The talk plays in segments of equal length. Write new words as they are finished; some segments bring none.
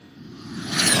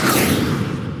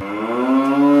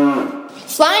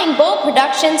Flying Bull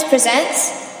Productions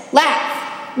presents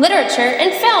Laugh, Literature,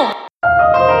 and Film.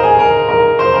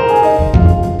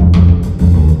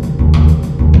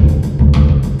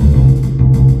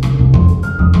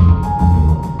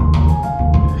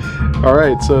 All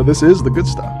right, so this is the good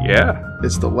stuff. Yeah.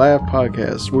 It's the Laugh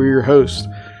Podcast. We're your host.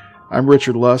 I'm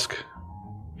Richard Lusk.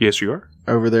 Yes, you are.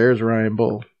 Over there is Ryan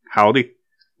Bull. Howdy.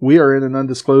 We are in an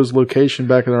undisclosed location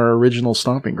back in our original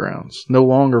stomping grounds. No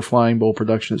longer Flying Bull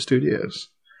Production Studios.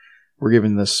 We're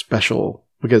giving this special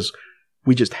because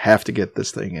we just have to get this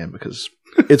thing in because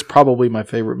it's probably my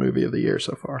favorite movie of the year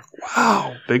so far.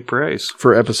 Wow. Big praise.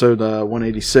 For episode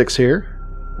 186 here,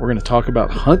 we're going to talk about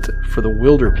Hunt for the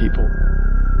Wilder People.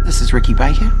 This is Ricky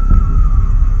Baker.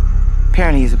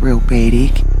 Apparently he's a real bad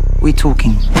egg. We're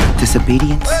talking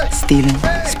disobedience, stealing,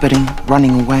 spitting,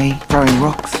 running away, throwing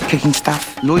rocks, kicking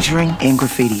stuff, loitering, and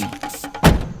graffitiing.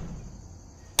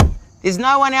 There's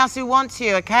no one else who wants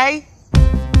you, okay?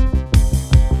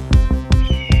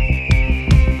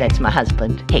 That's my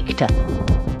husband, Hector.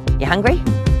 You hungry?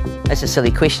 That's a silly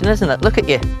question, isn't it? Look at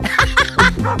you.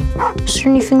 Is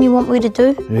there anything you want me to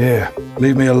do? Yeah,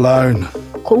 leave me alone.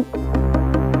 Cool.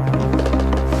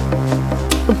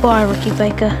 Goodbye, Ricky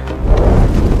Baker.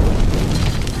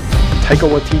 Taika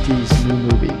Waititi's new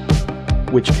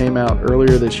movie, which came out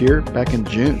earlier this year, back in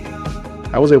June.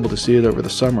 I was able to see it over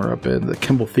the summer up in the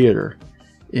Kimball Theater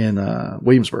in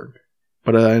Williamsburg.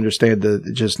 But I understand that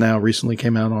it just now recently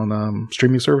came out on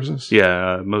streaming services.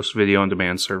 Yeah, most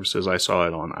video-on-demand services. I saw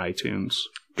it on iTunes.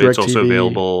 Direct it's also TV.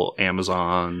 Available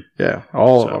Amazon. Yeah,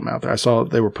 all of them out there. I saw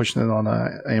they were pushing it on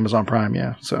Amazon Prime,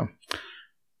 yeah. So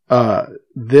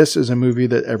this is a movie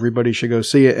that everybody should go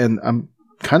see. And I'm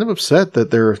kind of upset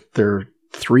that there are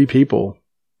three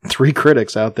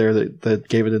critics out there that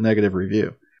gave it a negative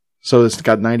review. So it's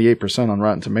got 98% on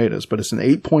Rotten Tomatoes, but it's an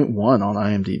 8.1 on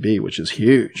IMDb, which is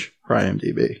huge for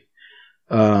IMDb.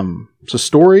 It's a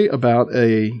story about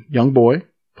a young boy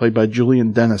played by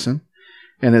Julian Dennison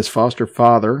and his foster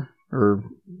father, or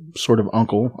sort of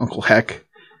Uncle Heck,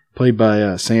 played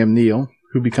by Sam Neill,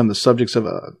 who become the subjects of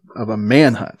a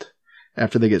manhunt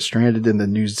after they get stranded in the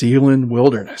New Zealand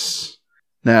wilderness.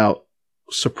 Now,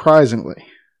 surprisingly,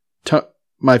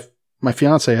 my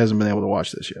fiance hasn't been able to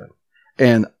watch this yet,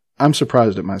 and I'm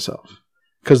surprised at myself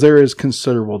because there is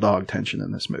considerable dog tension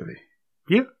in this movie.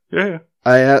 Yeah.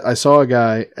 I saw a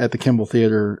guy at the Kimball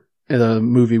Theater in a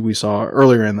movie we saw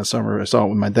earlier in the summer. I saw it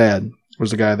with my dad.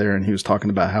 Was the guy there, and he was talking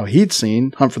about how he'd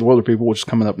seen Hunt for the Wilder People, which is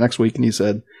coming up next week, and he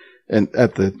said, and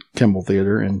at the Kimball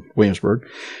Theater in Williamsburg,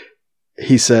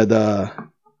 he said,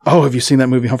 "Oh, have you seen that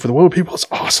movie Hunt for the Wilder People? It's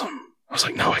awesome." I was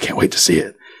like, "No, I can't wait to see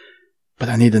it, but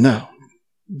I need to know,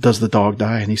 does the dog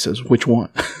die?" And he says, "Which one?"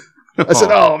 I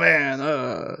said, "Oh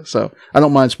man." So I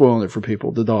don't mind spoiling it for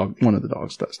people. One of the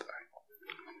dogs does die.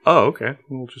 Oh, okay.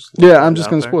 We'll just I'm just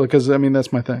going to spoil it because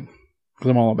that's my thing. Because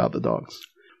I'm all about the dogs.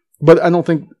 But I don't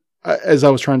think, as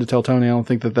I was trying to tell Tony, I don't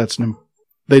think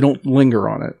they don't linger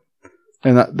on it,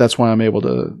 and that's why I'm able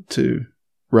to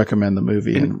recommend the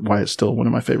movie and why it's still one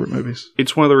of my favorite movies.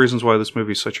 It's one of the reasons why this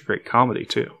movie is such a great comedy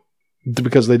too.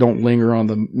 Because they don't linger on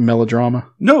the melodrama?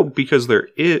 No, because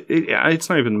it's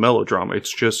not even melodrama.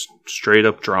 It's just straight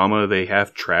up drama. They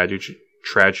have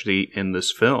tragedy in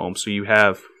this film. So you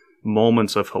have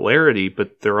moments of hilarity,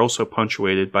 but they're also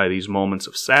punctuated by these moments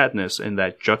of sadness. And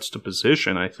that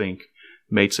juxtaposition, I think,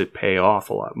 makes it pay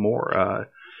off a lot more.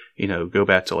 Go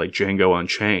back to like Django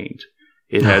Unchained.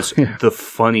 It has the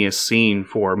funniest scene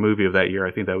for a movie of that year.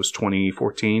 I think that was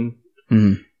 2014.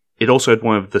 Mm-hmm. It also had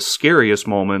one of the scariest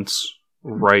moments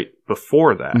right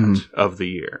before that of the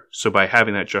year. So by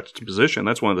having that juxtaposition,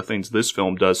 that's one of the things this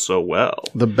film does so well.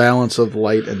 The balance of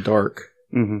light and dark.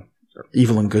 Mm-hmm.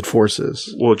 Evil and good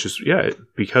forces. Well,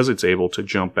 because it's able to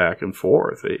jump back and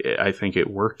forth, I think it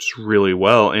works really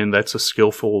well. And that's a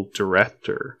skillful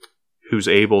director who's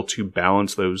able to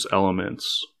balance those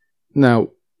elements. Now,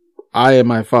 I and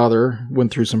my father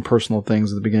went through some personal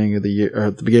things at the beginning of the year, or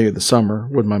at the beginning of the summer,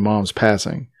 with my mom's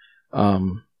passing.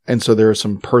 And so there are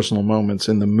some personal moments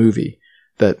in the movie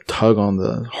that tug on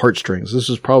the heartstrings. This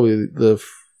is probably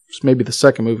maybe the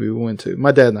second movie we went to.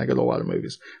 My dad and I go to a lot of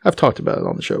movies. I've talked about it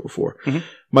on the show before. Mm-hmm.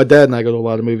 My dad and I go to a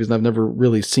lot of movies, and I've never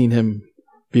really seen him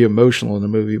be emotional in a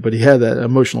movie, but he had that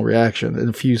emotional reaction in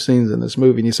a few scenes in this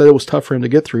movie. And he said it was tough for him to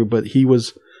get through, but he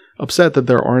was upset that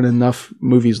there aren't enough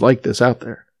movies like this out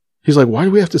there. He's like, why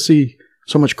do we have to see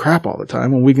so much crap all the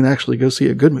time when we can actually go see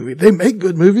a good movie? They make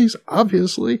good movies,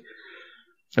 obviously.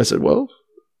 I said, well,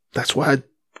 that's why I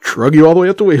drug you all the way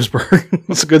up to Williamsburg.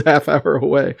 It's a good half hour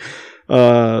away.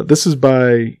 This is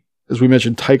by, as we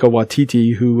mentioned, Taika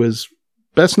Waititi, who is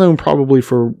best known probably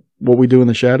for What We Do in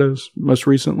the Shadows most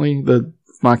recently, the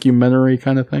mockumentary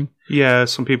kind of thing. Yeah,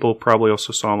 some people probably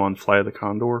also saw him on Flight of the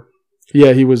Condor.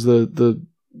 Yeah, he was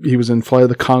he was in Flight of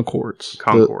the Conchords.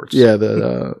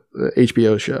 The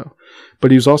HBO show.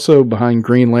 But he was also behind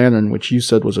Green Lantern, which you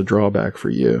said was a drawback for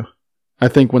you. I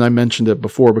think when I mentioned it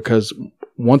before, because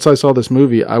once I saw this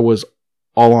movie, I was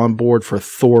all on board for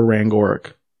Thor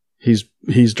Ragnarok. He's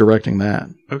directing that.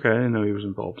 Okay, I didn't know he was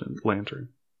involved in Lantern.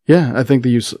 Yeah, I thought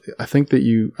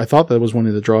that was one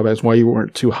of the drawbacks why you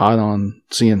weren't too hot on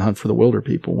seeing Hunt for the Wilder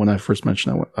People when I first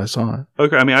mentioned I saw it.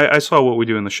 Okay, I mean, I saw What We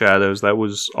Do in the Shadows. That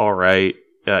was all right.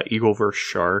 Eagle vs.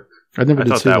 Shark. I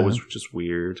thought that was just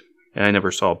weird. And I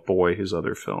never saw Boy, his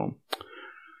other film.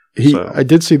 I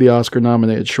did see the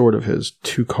Oscar-nominated short of his,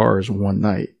 2 Cars, One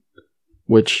Night,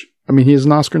 which, I mean, he is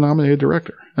an Oscar-nominated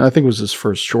director. And I think it was his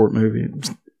first short movie.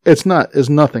 It's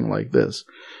nothing like this.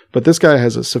 But this guy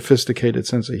has a sophisticated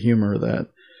sense of humor that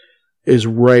is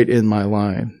right in my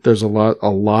line. There's a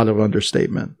lot of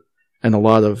understatement and a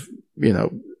lot of,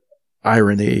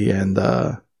 irony and,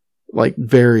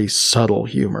 very subtle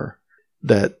humor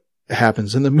that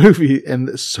happens in the movie,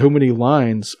 and so many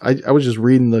lines. I was just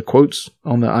reading the quotes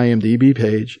on the IMDb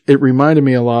page. It reminded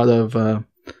me a lot of,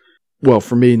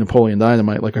 for me, Napoleon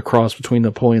Dynamite, like a cross between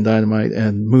Napoleon Dynamite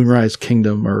and Moonrise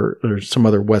Kingdom or some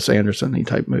other Wes Anderson-y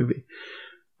type movie.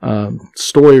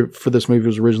 Story for this movie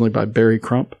was originally by Barry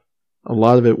Crump. A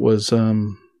lot of it was, a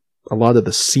lot of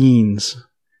the scenes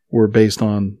were based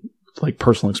on like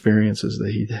personal experiences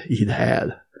that he'd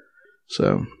had.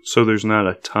 So there's not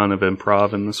a ton of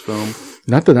improv in this film?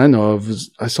 Not that I know of.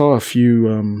 I saw a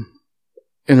few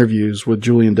interviews with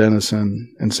Julian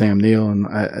Dennison and Sam Neill,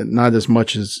 and not as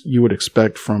much as you would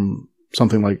expect from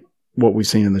something like What We've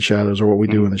Seen in the Shadows or What We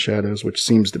Do in the Shadows, which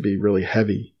seems to be really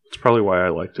heavy. It's probably why I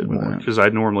liked it more, because I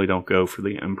normally don't go for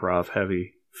the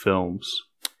improv-heavy films.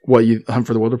 What, Hunt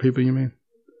for the Wilder People, you mean?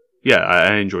 Yeah,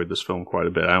 I enjoyed this film quite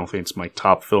a bit. I don't think it's my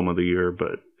top film of the year,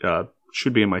 but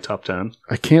should be in my top 10.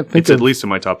 I can't think it's at least in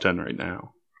my top 10 right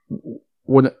now.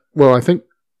 I think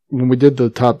when we did the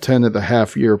top 10 at the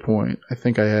half-year point, I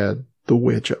think I had The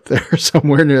Witch up there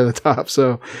somewhere near the top.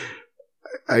 So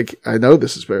I know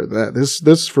this is better than that.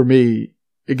 This for me,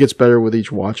 it gets better with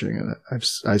each watching it.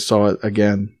 I saw it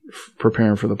again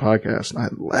preparing for the podcast, and I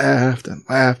laughed and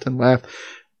laughed and laughed.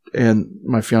 And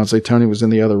my fiance Tony was in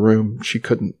the other room. She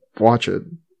couldn't watch it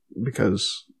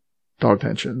because dog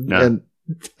tension. No.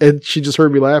 And she just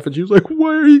heard me laugh, and she was like,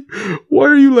 why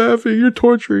are you laughing? You're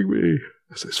torturing me.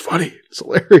 I said, it's funny. It's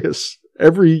hilarious.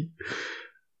 Every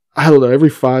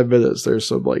 5 minutes, there's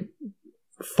some like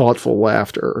thoughtful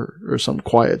laughter or some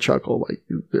quiet chuckle. Like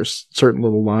there's certain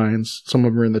little lines. Some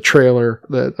of them are in the trailer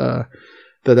that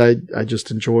I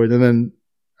just enjoyed. And then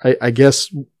I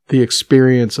guess the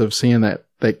experience of seeing that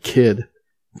kid,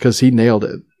 because he nailed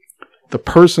it. The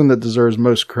person that deserves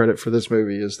most credit for this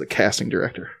movie is the casting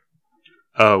director.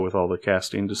 Oh, with all the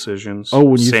casting decisions.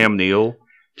 Oh, Sam Neill.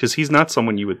 Because he's not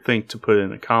someone you would think to put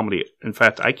in a comedy. In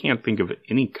fact, I can't think of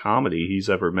any comedy he's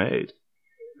ever made.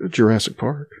 Jurassic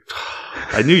Park.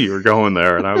 I knew you were going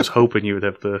there, and I was hoping you would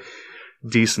have the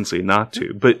decency not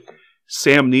to. But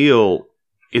Sam Neill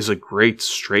is a great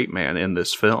straight man in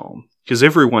this film. Because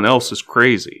everyone else is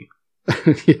crazy.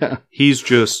 Yeah. He's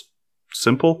just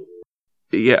simple.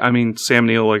 Yeah, I mean, Sam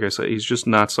Neill, like I said, he's just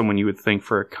not someone you would think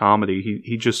for a comedy.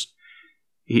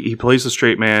 He plays a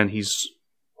straight man. He's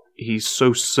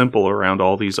so simple around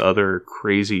all these other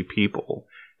crazy people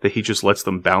that he just lets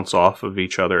them bounce off of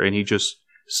each other, and he just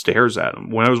stares at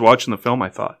them. When I was watching the film, I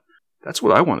thought, that's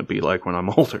what I want to be like when I'm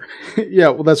older. Yeah,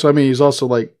 well, that's what I mean. He's also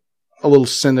like a little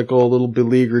cynical, a little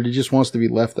beleaguered. He just wants to be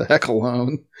left the heck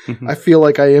alone. I feel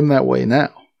like I am that way now.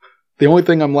 The only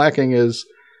thing I'm lacking is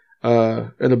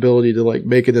an ability to like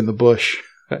make it in the bush,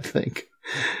 I think.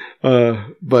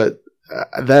 But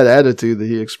that attitude that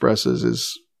he expresses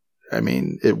is, I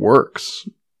mean, it works.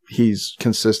 He's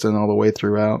consistent all the way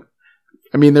throughout.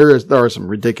 I mean, there are some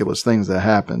ridiculous things that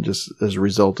happen just as a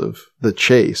result of the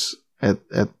chase at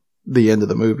the end of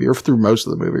the movie, or through most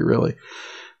of the movie, really.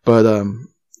 But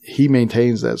he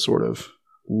maintains that sort of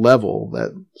level,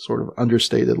 that sort of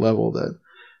understated level that.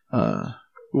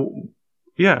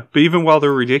 Yeah, but even while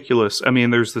they're ridiculous, I mean,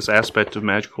 there's this aspect of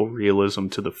magical realism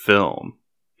to the film.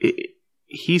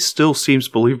 He still seems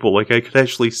believable. Like, I could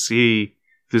actually see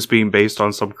this being based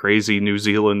on some crazy New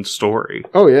Zealand story.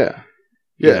 Oh, yeah.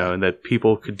 Yeah. You know, and that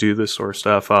people could do this sort of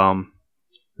stuff.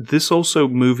 This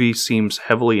movie seems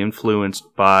heavily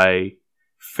influenced by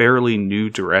fairly new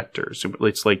directors.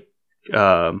 It's like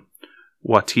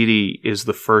Waititi is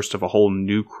the first of a whole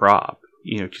new crop.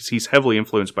 You know, because he's heavily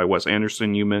influenced by Wes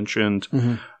Anderson, you mentioned.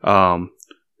 Mm-hmm.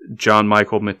 John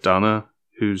Michael McDonough,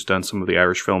 who's done some of the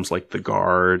Irish films like The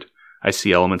Guard. I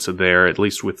see elements of there, at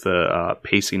least with the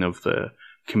pacing of the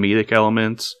comedic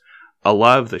elements. A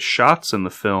lot of the shots in the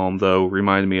film, though,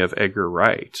 remind me of Edgar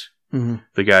Wright,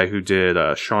 the guy who did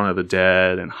Shaun of the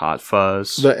Dead and Hot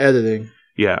Fuzz. The editing.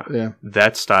 Yeah.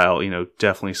 That style,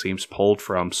 definitely seems pulled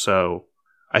from. So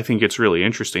I think it's really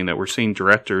interesting that we're seeing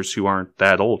directors who aren't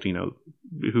that old,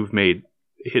 who've made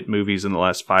hit movies in the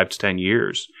last 5 to 10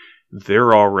 years.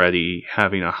 They're already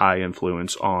having a high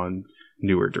influence on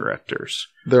newer directors.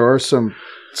 There are some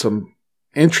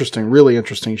really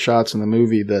interesting shots in the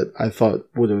movie that I thought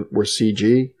were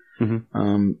CG.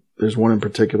 There's one in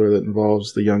particular that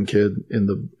involves the young kid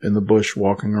in the bush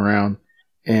walking around,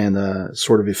 and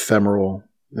sort of ephemeral.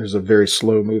 There's a very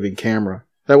slow moving camera.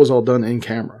 That was all done in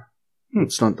camera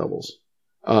with stunt doubles.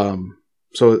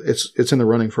 So it's in the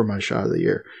running for my shot of the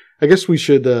year. I guess we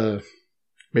should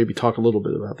maybe talk a little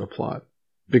bit about the plot,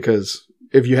 because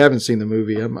if you haven't seen the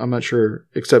movie, I'm not sure,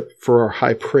 except for our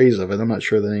high praise of it, I'm not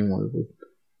sure that anyone would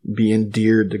be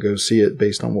endeared to go see it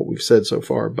based on what we've said so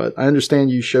far. But I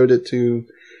understand you showed it to,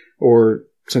 or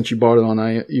since you bought it on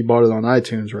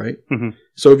iTunes, right?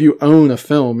 So if you own a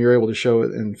film, you're able to show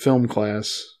it in film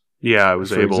class. Yeah, I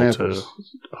was able to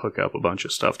hook up a bunch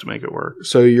of stuff to make it work.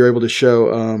 So you're able to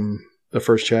show the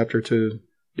first chapter to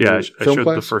I showed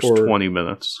the first 20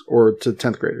 minutes. Or to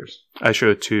 10th graders? I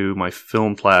showed it to my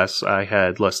film class. I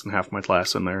had less than half my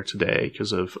class in there today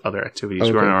because of other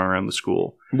activities going on around the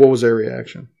school. What was their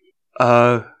reaction?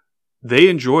 They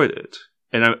enjoyed it.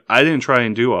 And I didn't try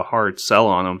and do a hard sell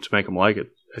on them to make them like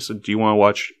it. I said, do you want to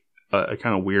watch a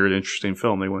kind of weird, interesting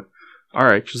film? They went, all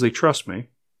right, because they trust me.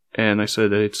 And I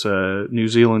said, it's New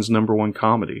Zealand's #1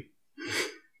 comedy.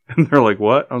 And they're like,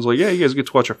 what? I was like, yeah, you guys get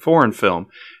to watch a foreign film.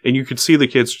 And you could see the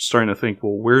kids starting to think,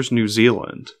 well, where's New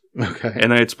Zealand? Okay.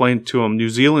 And I explained to them, New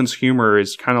Zealand's humor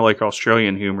is kind of like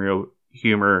Australian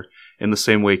humor in the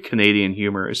same way Canadian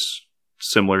humor is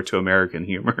similar to American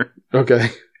humor. Okay.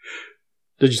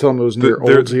 Did you tell them it was near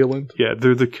Old Zealand? Yeah,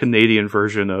 they're the Canadian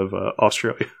version of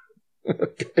Australia.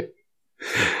 Okay.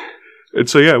 And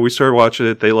so, yeah, we started watching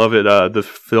it. They love it. The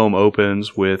film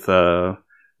opens with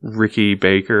Ricky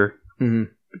Baker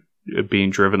being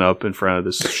driven up in front of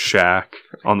this shack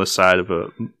on the side of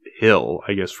a hill,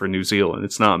 I guess, for New Zealand.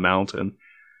 It's not a mountain.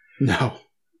 No.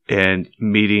 And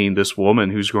meeting this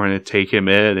woman who's going to take him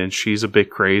in, and she's a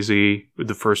bit crazy.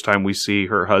 The first time we see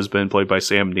her husband, played by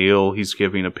Sam Neill, he's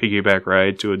giving a piggyback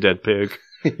ride to a dead pig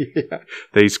that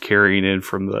he's carrying in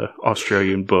from the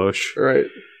Australian bush. Right.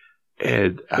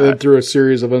 And then through a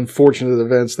series of unfortunate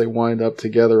events, they wind up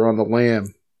together on the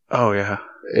lam. Oh, yeah.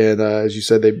 And as you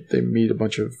said, they meet a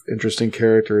bunch of interesting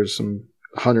characters, some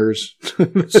hunters.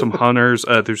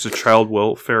 There's a child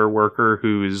welfare worker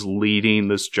who is leading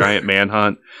this giant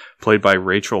manhunt, played by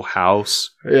Rachel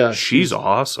House. Yeah. She's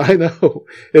awesome. I know.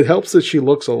 It helps that she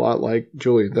looks a lot like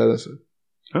Julian Dennison.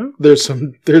 Huh? There's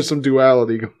some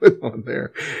duality going on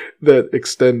there that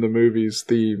extend the movie's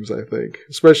themes, I think.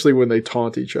 Especially when they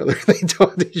taunt each other. They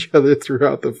taunt each other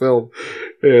throughout the film.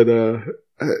 And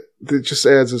it just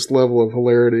adds this level of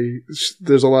hilarity.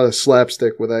 There's a lot of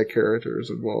slapstick with that character is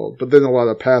involved. But then a lot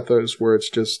of pathos where it's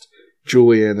just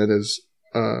Julian and his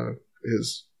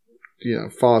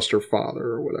foster father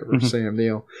or whatever, Sam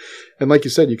Neill. And like you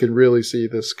said, you can really see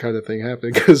this kind of thing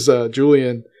happening because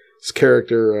Julian's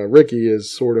character, Ricky,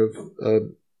 is sort of,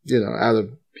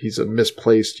 he's a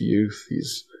misplaced youth.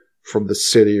 He's from the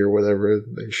city or whatever.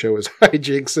 They show his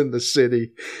hijinks in the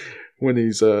city when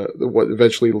he's, what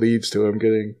eventually leads to him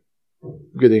getting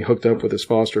hooked up with his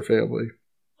foster family.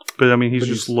 But I mean, he's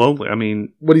just lonely. I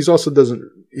mean, but he's also doesn't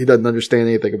understand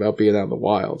anything about being out in the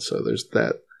wild. So there's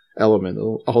that element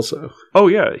also. Oh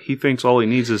yeah. He thinks all he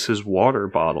needs is his water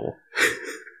bottle.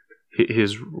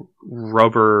 His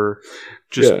rubber,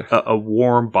 a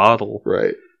warm bottle,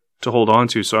 right, to hold on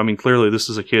to. So, I mean, clearly this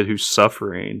is a kid who's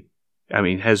suffering. I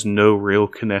mean, has no real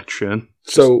connection.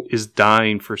 So is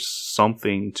dying for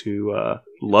something to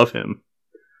love him.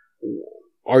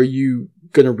 Are you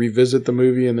going to revisit the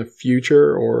movie in the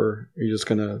future, or are you just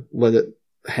going to let it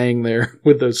hang there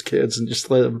with those kids and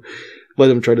just let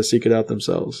them try to seek it out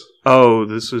themselves? Oh,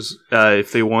 this is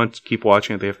if they want to keep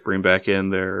watching it, they have to bring back in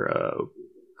their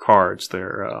cards.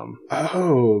 Their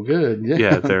oh, good,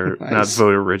 yeah, they're nice. Not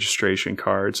voter registration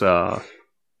cards. Federal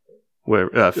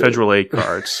aid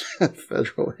cards.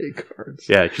 Federal aid cards.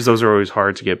 Yeah, because those are always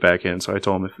hard to get back in. So I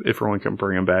told them if everyone can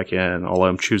bring them back in, I'll let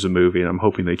them choose a movie, and I'm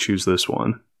hoping they choose this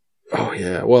one. Oh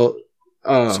yeah, well,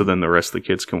 so then the rest of the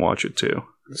kids can watch it too.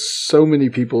 So many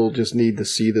people just need to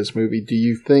see this movie. Do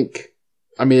you think?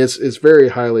 I mean, it's very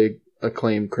highly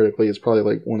acclaimed critically. It's probably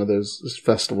like one of those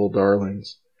festival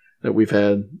darlings that we've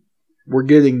had. We're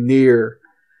getting near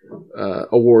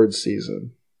awards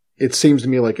season. It seems to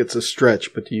me like it's a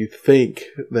stretch, but do you think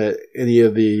that any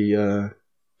of the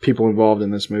people involved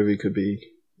in this movie could be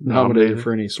nominated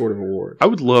for any sort of award? I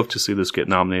would love to see this get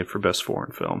nominated for Best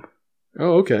Foreign Film.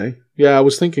 Oh, okay. Yeah, I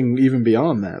was thinking even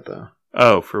beyond that, though.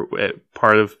 Oh, for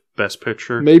part of Best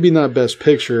Picture? Maybe not Best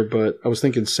Picture, but I was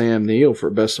thinking Sam Neill for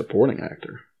Best Supporting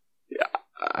Actor. Yeah,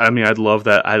 I mean, I'd love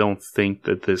that. I don't think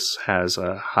that this has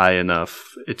a high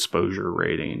enough exposure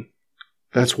rating.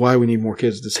 That's why we need more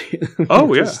kids to see it.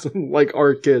 Oh, yeah. Like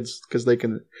our kids, because they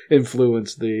can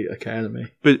influence the Academy.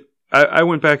 But I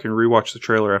went back and rewatched the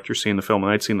trailer after seeing the film,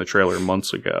 and I'd seen the trailer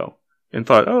months ago, and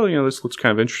thought, oh, this looks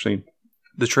kind of interesting.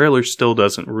 The trailer still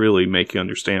doesn't really make you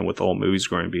understand what the whole movie's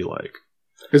going to be like.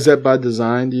 Is that by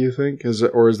design, do you think?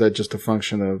 Or is that just a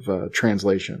function of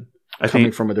translation?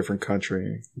 Coming from a different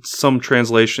country? Some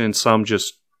translation, some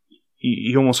just...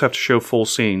 You almost have to show full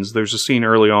scenes. There's a scene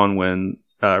early on when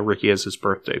Ricky has his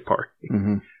birthday party.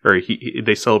 Mm-hmm. Or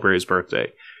they celebrate his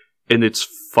birthday. And it's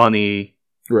funny.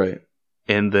 Right.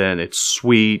 And then it's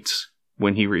sweet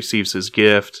when he receives his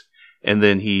gift. And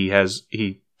then he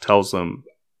tells them,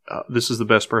 this is the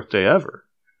best birthday ever.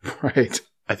 Right.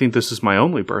 I think this is my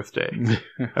only birthday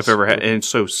I've ever had. And it's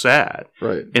so sad.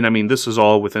 Right. And I mean, this is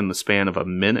all within the span of a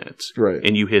minute. Right.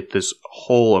 And you hit this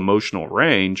whole emotional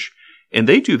range. And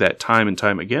they do that time and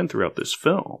time again throughout this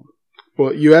film.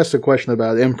 Well, you asked a question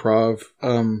about improv.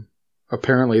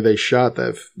 Apparently they shot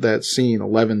that scene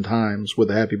 11 times with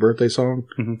the Happy Birthday song.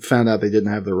 Mm-hmm. Found out they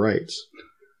didn't have the rights.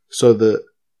 So the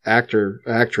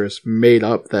actress made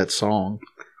up that song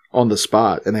on the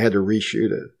spot, and they had to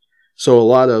reshoot it. So a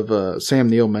lot of Sam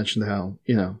Neill mentioned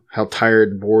how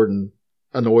tired and bored and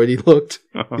annoyed he looked.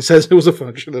 Uh-huh. He says it was a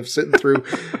function of sitting through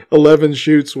 11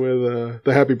 shoots with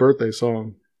the Happy Birthday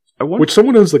song, which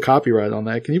someone owns the copyright on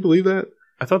that. Can you believe that?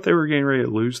 I thought they were getting ready to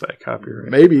lose that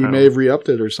copyright. Maybe he may have re-upped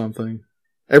it or something.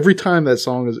 Every time that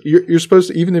song is, you're supposed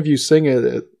to, even if you sing it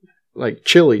at like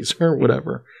Chili's or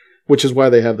whatever, which is why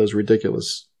they have those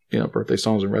ridiculous birthday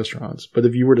songs in restaurants. But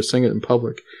if you were to sing it in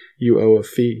public, you owe a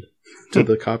fee to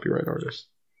the copyright artist.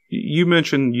 You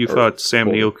mentioned you thought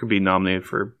Sam Neill could be nominated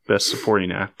for Best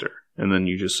Supporting Actor. And then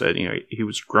you just said, he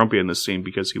was grumpy in this scene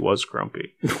because he was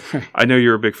grumpy. I know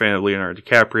you're a big fan of Leonardo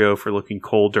DiCaprio for looking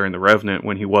cold during The Revenant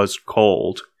when he was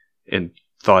cold and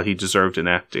thought he deserved an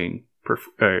acting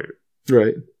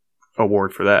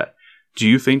award for that. Do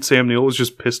you think Sam Neill was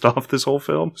just pissed off this whole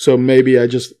film? So maybe I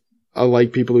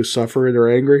like people who suffer and are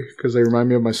angry because they remind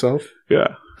me of myself.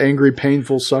 Yeah. Angry,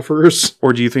 painful sufferers.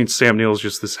 Or do you think Sam Neill is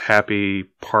just this happy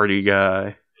party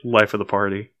guy, life of the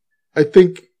party? I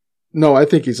think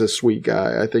he's a sweet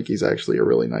guy. I think he's actually a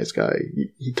really nice guy.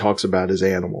 He talks about his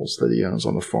animals that he owns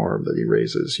on the farm that he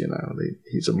raises, that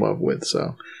he's in love with.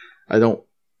 So I don't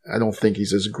think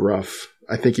he's as gruff.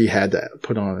 I think he had to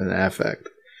put on an affect.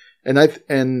 And I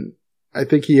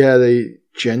think he had a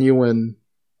genuine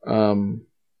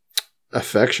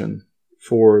affection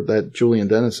for that Julian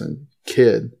Dennison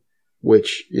kid,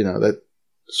 which, that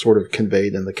sort of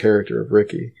conveyed in the character of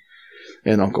Ricky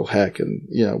and Uncle Heck. And,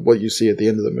 what you see at the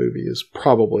end of the movie is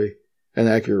probably an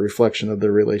accurate reflection of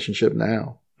their relationship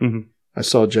now. Mm-hmm. I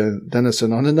saw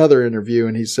Dennison on another interview,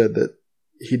 and he said that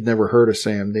he'd never heard of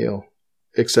Sam Neill,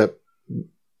 except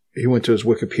he went to his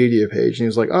Wikipedia page, and he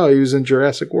was like, oh, he was in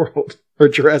Jurassic World, or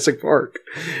Jurassic Park.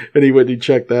 And he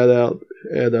checked that out,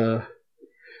 and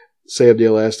Sam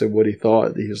Neill asked him what he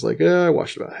thought, and he was like, I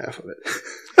watched about half of it.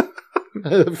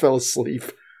 I fell asleep.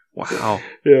 Wow.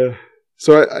 Yeah.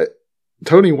 So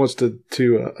Tony wants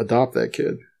to adopt that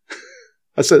kid.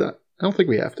 I said, I don't think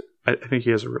we have to. I think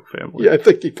he has a real family. Yeah, I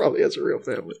think he probably has a real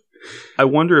family. I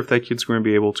wonder if that kid's going to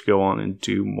be able to go on and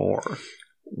do more.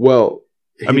 Well,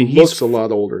 he looks a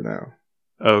lot older now.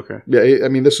 Oh, okay. Yeah,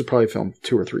 this was probably filmed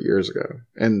 2 or 3 years ago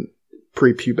and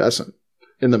prepubescent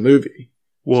in the movie.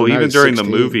 Well, so even during the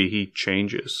movie, he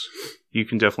changes. You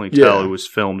can definitely tell it was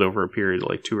filmed over a period of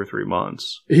like 2 or 3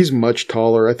 months. He's much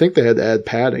taller. I think they had to add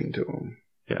padding to him.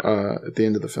 Yeah. At the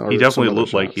end of the film. He definitely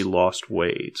looked like he lost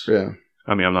weight. Yeah.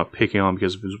 I'm not picking on him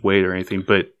because of his weight or anything,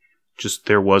 but just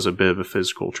there was a bit of a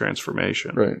physical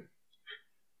transformation. Right.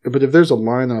 But if there's a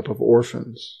lineup of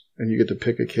orphans and you get to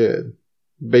pick a kid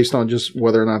based on just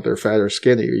whether or not they're fat or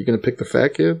skinny, are you going to pick the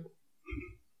fat kid?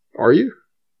 Are you?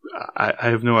 I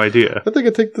have no idea. I think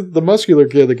I'd take the muscular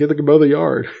kid, the kid that can mow the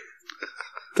yard.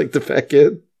 Take the fat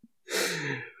kid.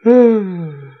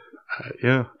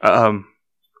 Yeah.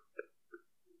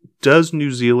 Does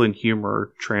New Zealand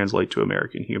humor translate to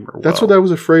American humor well? That's what I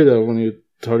was afraid of when you were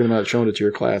talking about showing it to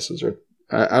your classes. Or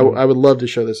I would love to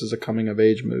show this as a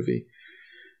coming-of-age movie.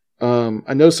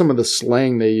 I know some of the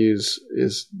slang they use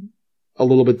is a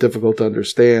little bit difficult to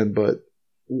understand, but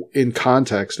in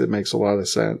context, it makes a lot of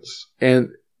sense.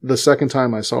 And the second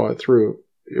time I saw it through,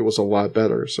 it was a lot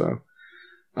better. So,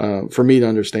 for me to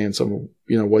understand some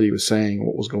of, what he was saying,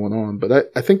 what was going on.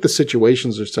 But I think the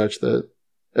situations are such that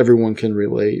everyone can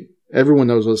relate. Everyone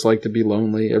knows what it's like to be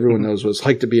lonely. Everyone knows what it's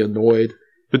like to be annoyed.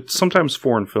 But sometimes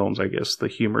foreign films, I guess, the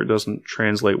humor doesn't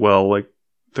translate well. Like,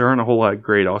 there aren't a whole lot of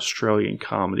great Australian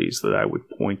comedies that I would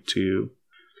point to.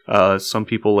 Some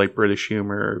people like British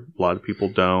humor. A lot of people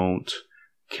don't.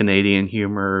 Canadian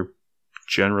humor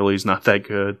generally is not that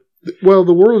good. Well,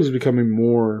 the world is becoming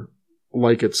more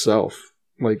like itself.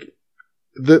 Like,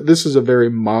 this is has a very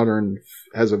modern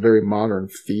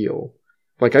feel.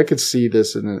 Like, I could see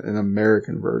this in an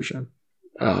American version.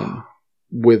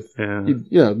 With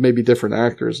maybe different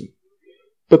actors,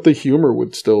 but the humor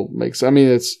would still make sense. I mean,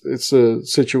 it's a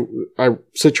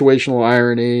situational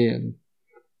irony, and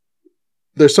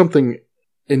there's something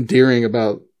endearing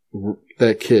about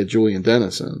that kid, Julian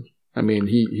Dennison. I mean,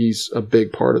 he's a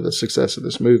big part of the success of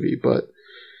this movie. But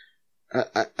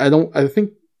I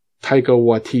think Taika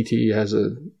Waititi has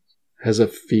a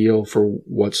feel for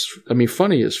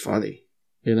funny is funny,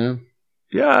 Yeah,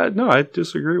 no, I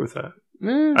disagree with that.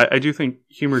 I do think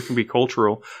humor can be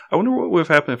cultural. I wonder what would have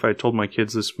happened if I told my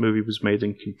kids this movie was made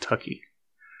in Kentucky.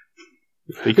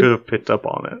 They could have picked up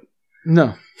on it.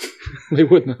 No, they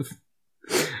wouldn't have.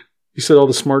 You said all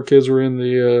the smart kids were in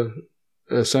the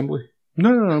assembly?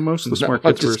 No. Most of the smart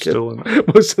kids were still in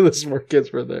it. Most of the smart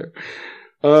kids were there.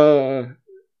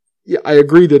 Yeah, I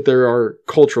agree that there are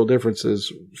cultural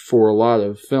differences for a lot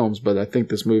of films, but I think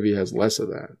this movie has less of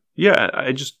that.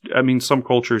 Yeah, some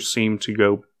cultures seem to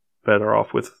go better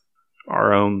off with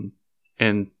our own,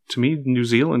 and to me, New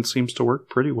Zealand seems to work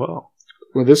pretty well.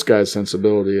 Well, this guy's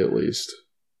sensibility, at least.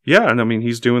 Yeah, and I mean,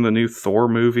 he's doing the new Thor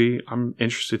movie. I'm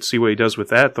interested to see what he does with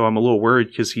that, though I'm a little worried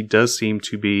because he does seem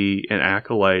to be an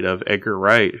acolyte of Edgar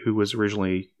Wright, who was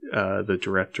originally the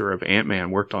director of Ant-Man,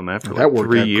 worked on that for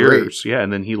 3 years. Great. Yeah,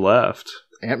 and then he left.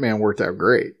 Ant-Man worked out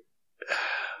great.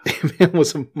 Ant-Man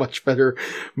was a much better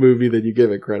movie than you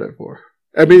give it credit for.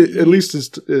 I mean, at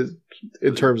least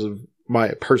in terms of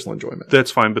my personal enjoyment.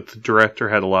 That's fine, but the director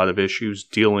had a lot of issues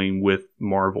dealing with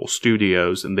Marvel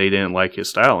Studios, and they didn't like his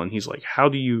style. And he's like, how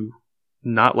do you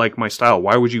not like my style?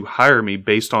 Why would you hire me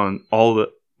based on all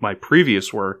my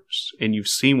previous works, and you've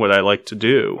seen what I like to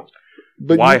do?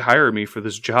 But why hire me for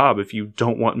this job if you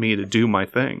don't want me to do my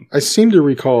thing? I seem to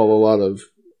recall a lot of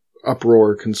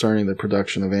uproar concerning the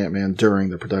production of Ant-Man during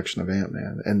the production of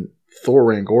Ant-Man. And Thor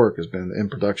Ragnarok has been in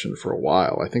production for a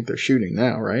while. I think they're shooting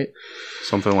now, right?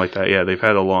 Something like that. Yeah, they've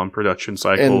had a long production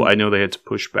cycle. And I know they had to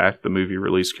push back the movie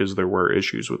release because there were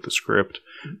issues with the script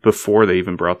before they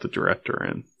even brought the director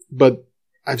in. But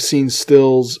I've seen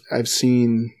stills. I've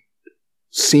seen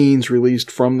scenes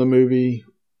released from the movie.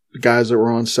 The guys that were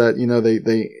on set,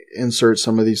 they insert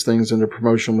some of these things into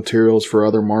promotional materials for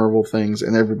other Marvel things,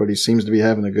 and everybody seems to be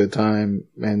having a good time,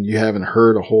 and you haven't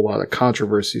heard a whole lot of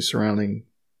controversy surrounding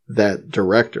that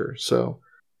director. So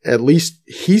at least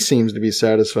he seems to be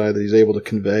satisfied that he's able to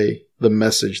convey the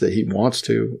message that he wants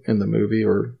to in the movie,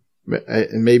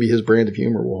 and maybe his brand of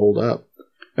humor will hold up.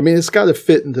 I mean, it's got to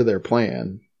fit into their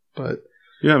plan, but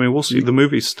yeah, I mean, we'll see. The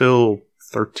movie's still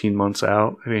 13 months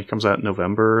out. I mean, it comes out in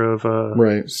November of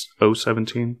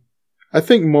 2017. I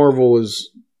think Marvel is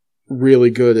really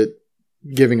good at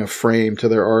giving a frame to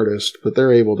their artist, but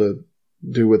they're able to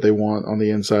do what they want on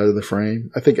the inside of the frame.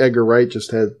 I think Edgar Wright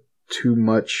just had too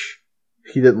much.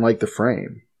 He didn't like the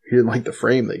frame. He didn't like the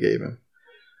frame they gave him.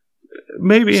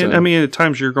 Maybe, so. And I mean, at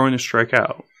times you're going to strike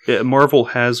out. Marvel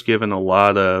has given a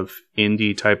lot of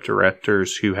indie-type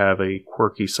directors who have a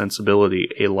quirky sensibility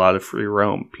a lot of free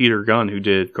roam. Peter Gunn, who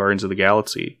did Guardians of the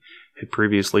Galaxy, had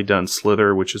previously done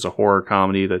Slither, which is a horror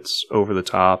comedy that's over the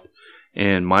top,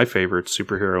 and my favorite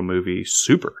superhero movie,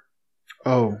 Super.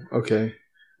 Oh, okay.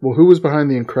 Well, who was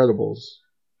behind The Incredibles?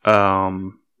 I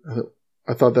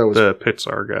thought that was the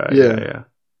Pixar guy. Yeah.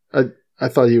 I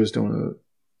thought he was doing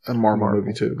a Marvel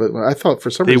movie too, but I thought for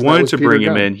some reason they wanted to bring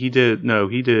him in. He did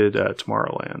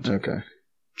Tomorrowland. Okay.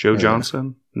 Joe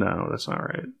Johnson? No, that's not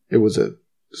right. It was a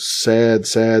sad,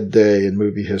 sad day in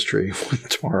movie history when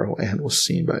Tomorrowland was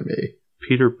seen by me.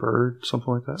 Peter Bird,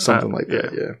 something like that. Something like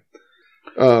that.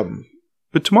 Yeah.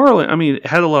 But Tomorrowland, I mean, it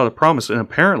had a lot of promise, and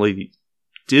apparently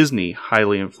Disney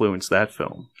highly influenced that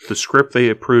film. The script they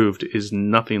approved is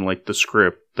nothing like the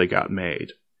script they got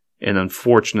made. And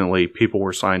unfortunately, people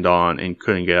were signed on and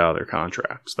couldn't get out of their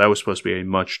contracts. That was supposed to be a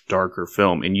much darker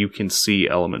film, and you can see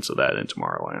elements of that in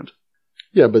Tomorrowland.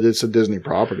 Yeah, but it's a Disney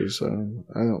property, so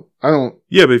I don't.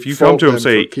 Yeah, but if you come to them and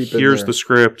say, "Here's the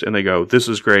script," and they go, "This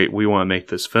is great. We want to make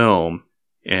this film,"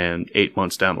 and 8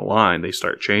 months down the line, they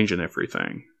start changing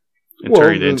everything and Well,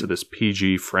 turn it then- into this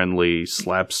PG-friendly,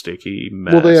 slapsticky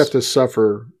mess. Well, they have to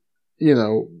suffer,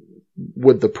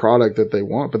 with the product that they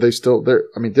want, but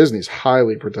Disney's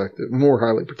highly protective, more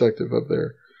highly protective of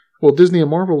their. Well, Disney and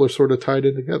Marvel are sort of tied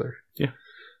in together. Yeah.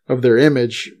 Of their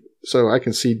image, so I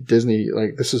can see Disney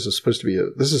like this is supposed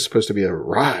to be a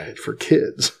ride for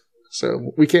kids.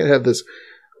 So we can't have this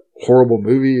horrible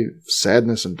movie,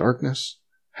 sadness and darkness.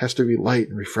 It has to be light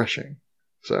and refreshing.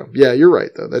 So yeah, you're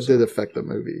right though. That did affect the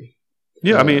movie.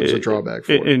 Yeah, it's a drawback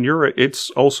for it. And you're right. It's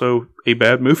also a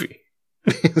bad movie.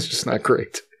 It's just not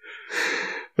great.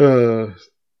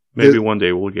 Maybe one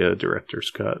day we'll get a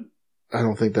director's cut. I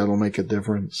don't think that'll make a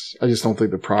difference. I just don't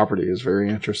think the property is very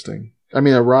interesting. I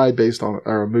mean, a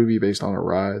movie based on a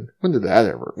ride. When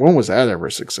was that ever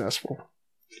successful?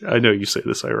 I know you say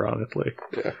this ironically.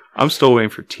 Yeah. I'm still waiting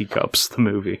for Teacups, the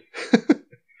movie.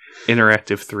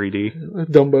 Interactive 3D. A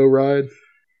Dumbo ride.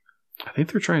 I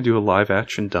think they're trying to do a live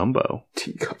action Dumbo.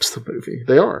 Teacups, the movie.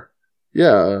 They are.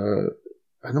 Yeah.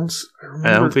 I don't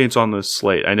think it's on the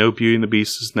slate. I know Beauty and the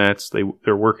Beast is next.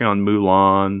 They're working on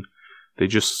Mulan. They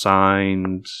just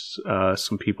signed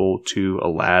some people to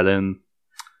Aladdin.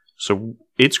 So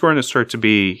it's going to start to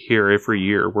be here every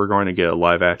year. We're going to get a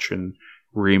live action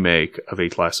remake of a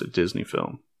classic Disney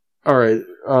film. All right.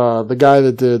 The guy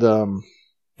that did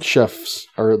Chef.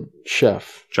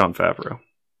 Jon Favreau.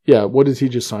 Yeah, what did he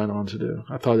just sign on to do?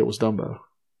 I thought it was Dumbo.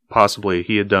 Possibly.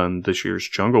 He had done this year's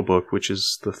Jungle Book, which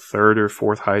is the third or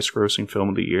fourth highest grossing film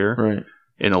of the year. Right.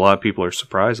 And a lot of people are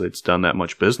surprised that it's done that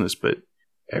much business, but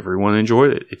everyone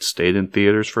enjoyed it. It stayed in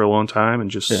theaters for a long time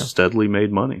and just steadily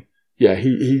made money. Yeah,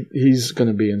 he's going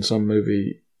to be in some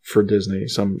movie for Disney,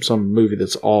 some movie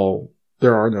that's all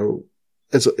there are no.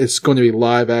 It's going to be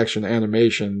live action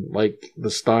animation like the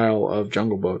style of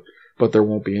Jungle Book, but there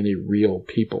won't be any real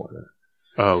people in it.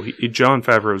 Oh, Jon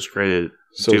Favreau's great at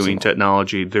doing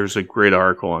technology. There's a great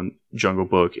article on Jungle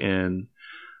Book in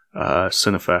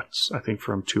Cinefex, I think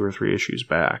from 2 or 3 issues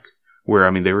back,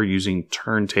 where they were using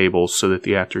turntables so that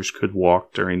the actors could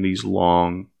walk during these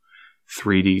long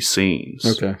 3D scenes.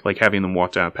 Okay. Like having them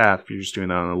walk down a path. If you're just doing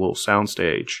that on a little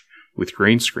soundstage with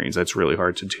green screens, that's really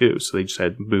hard to do. So they just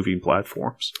had moving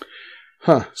platforms.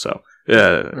 Huh. So,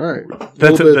 all right.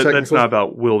 That's not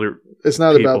about wilder. It's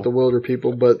not people. about the wilder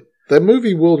people, but that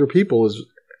movie Wilder People is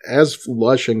as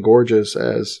lush and gorgeous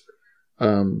as,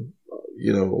 a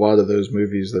lot of those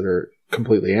movies that are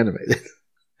completely animated.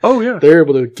 Oh yeah. They're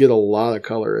able to get a lot of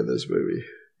color in this movie.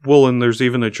 Well, and there's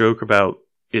even a joke about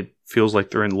it feels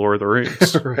like they're in Lord of the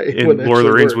Rings. Right. And Lord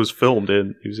of the Rings was filmed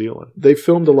in New Zealand. They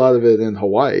filmed a lot of it in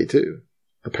Hawaii, too.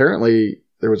 Apparently,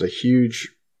 there was a huge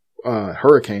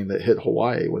hurricane that hit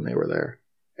Hawaii when they were there.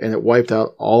 And it wiped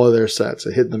out all of their sets.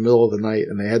 It hit in the middle of the night,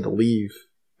 and they had to leave.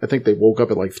 I think they woke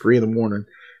up at like 3 a.m.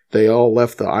 They all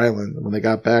left the island. And when they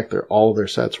got back, all of their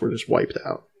sets were just wiped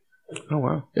out. Oh,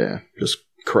 wow. Yeah, just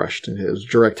crushed. And it was a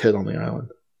direct hit on the island.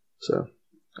 So,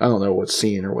 I don't know what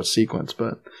scene or what sequence,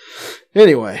 but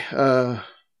anyway,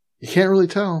 you can't really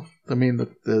tell. I mean,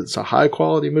 it's a high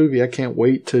quality movie. I can't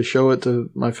wait to show it to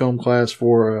my film class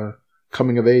for a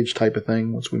coming of age type of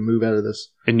thing once we move out of this.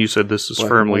 And you said this is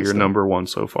firmly your number one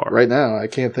so far. Right now, I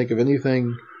can't think of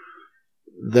anything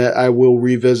that I will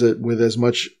revisit with as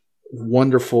much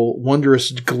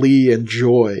wondrous glee and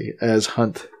joy as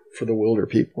Hunt for the Wilder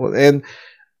People. And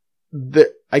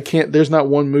there's not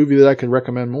one movie that I can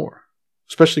recommend more.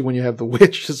 Especially when you have The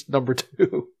Witch as number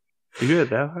 2. You had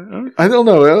that? I don't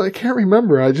know. I can't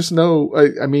remember. I just know.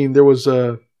 I mean, there was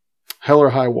Hell or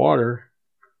High Water,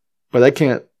 but I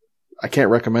can't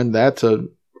recommend that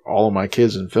to all of my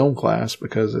kids in film class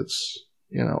because it's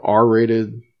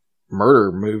R-rated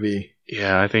murder movie.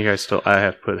 Yeah, I think I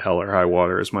have to put Hell or High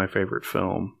Water as my favorite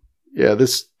film. Yeah,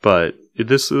 but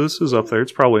this is up there.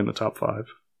 It's probably in the top 5.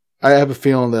 I have a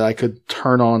feeling that I could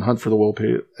turn on Hunt for the Wilder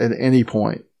People at any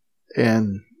point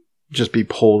and just be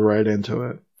pulled right into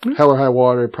it. Mm-hmm. Hell or High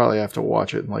Water, probably have to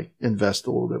watch it and invest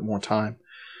a little bit more time.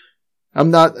 I'm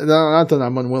not that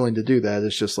I'm unwilling to do that.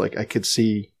 It's just I could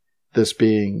see this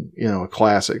being, a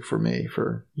classic for me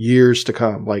for years to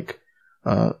come, like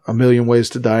A Million Ways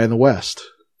to Die in the West,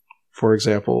 for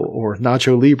example, or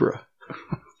Nacho Libre.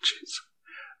 Jeez.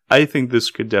 I think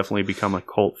this could definitely become a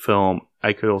cult film.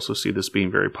 I could also see this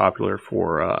being very popular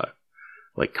for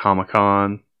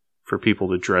Comic-Con, for people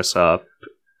to dress up.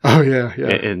 Oh yeah,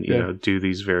 and do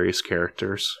these various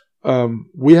characters.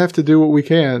 We have to do what we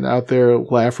can out there,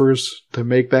 laughers, to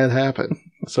make that happen.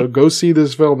 So go see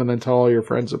this film and then tell all your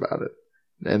friends about it,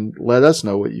 and let us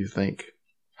know what you think.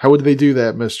 How would they do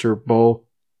that, Mr. Bull?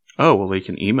 Oh, well, they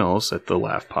can email us at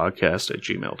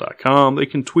thelaughpodcast@gmail.com. They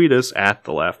can tweet us at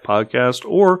thelaughpodcast,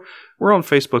 or we're on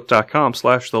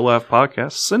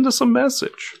facebook.com/thelaughpodcast. Send us a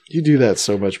message. You do that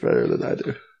so much better than I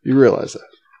do. You realize that?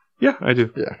 Yeah, I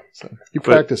do. Yeah. So you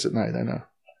practice at night, I know.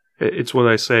 It's what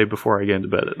I say before I get into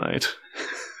bed at night.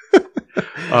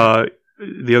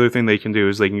 The other thing they can do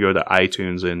is they can go to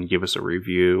iTunes and give us a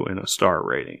review and a star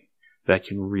rating. That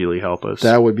can really help us.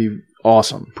 That would be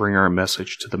awesome. Bring our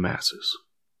message to the masses.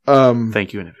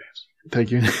 Thank you in advance.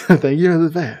 Thank you. Thank you in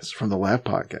advance from the Laugh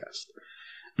Podcast.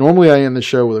 Normally I end the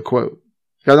show with a quote.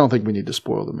 I don't think we need to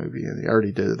spoil the movie. I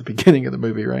already did at the beginning of the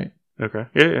movie, right? Okay.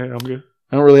 Yeah, I'm good.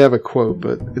 I don't really have a quote,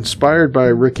 but inspired by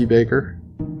Ricky Baker,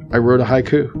 I wrote a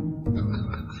haiku.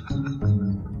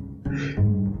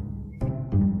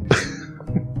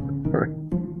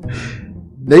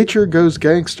 Nature goes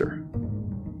gangster.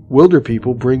 Wilder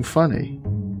people bring funny.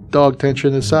 Dog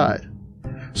tension aside.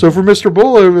 So for Mr.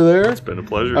 Bull over there, It's been a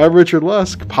pleasure. I'm Richard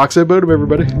Lusk. Pax et Bodum,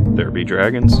 everybody. There be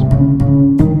dragons.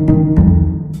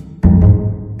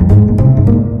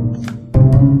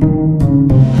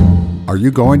 Are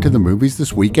you going to the movies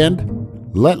this weekend?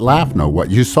 Let Laugh know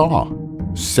what you saw.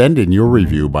 Send in your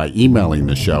review by emailing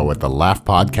the show at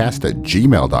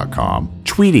thelaughpodcast@gmail.com,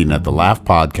 tweeting at The Laugh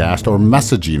Podcast, or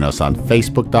messaging us on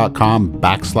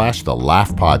facebook.com/The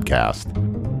Laugh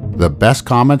Podcast. The best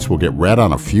comments will get read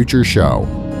on a future show.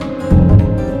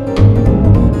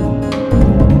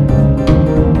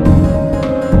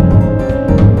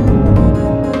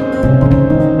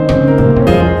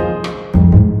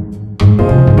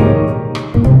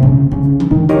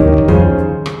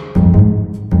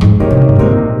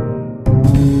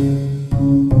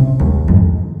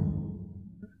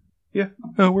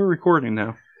 No, we're recording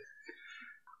now.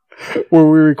 Were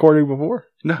we recording before?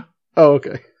 No. Oh,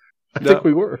 okay. I think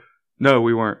we were. No,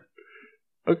 we weren't.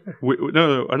 Okay.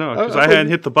 No, I know. Because I I thought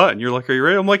hadn't hit the button. You're like, are you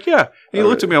ready? I'm like, yeah. And he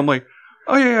looked at me. I'm like,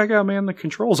 oh, yeah, I got to man the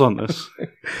controls on this.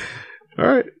 All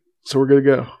right. So we're going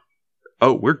to go.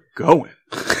 Oh, we're going.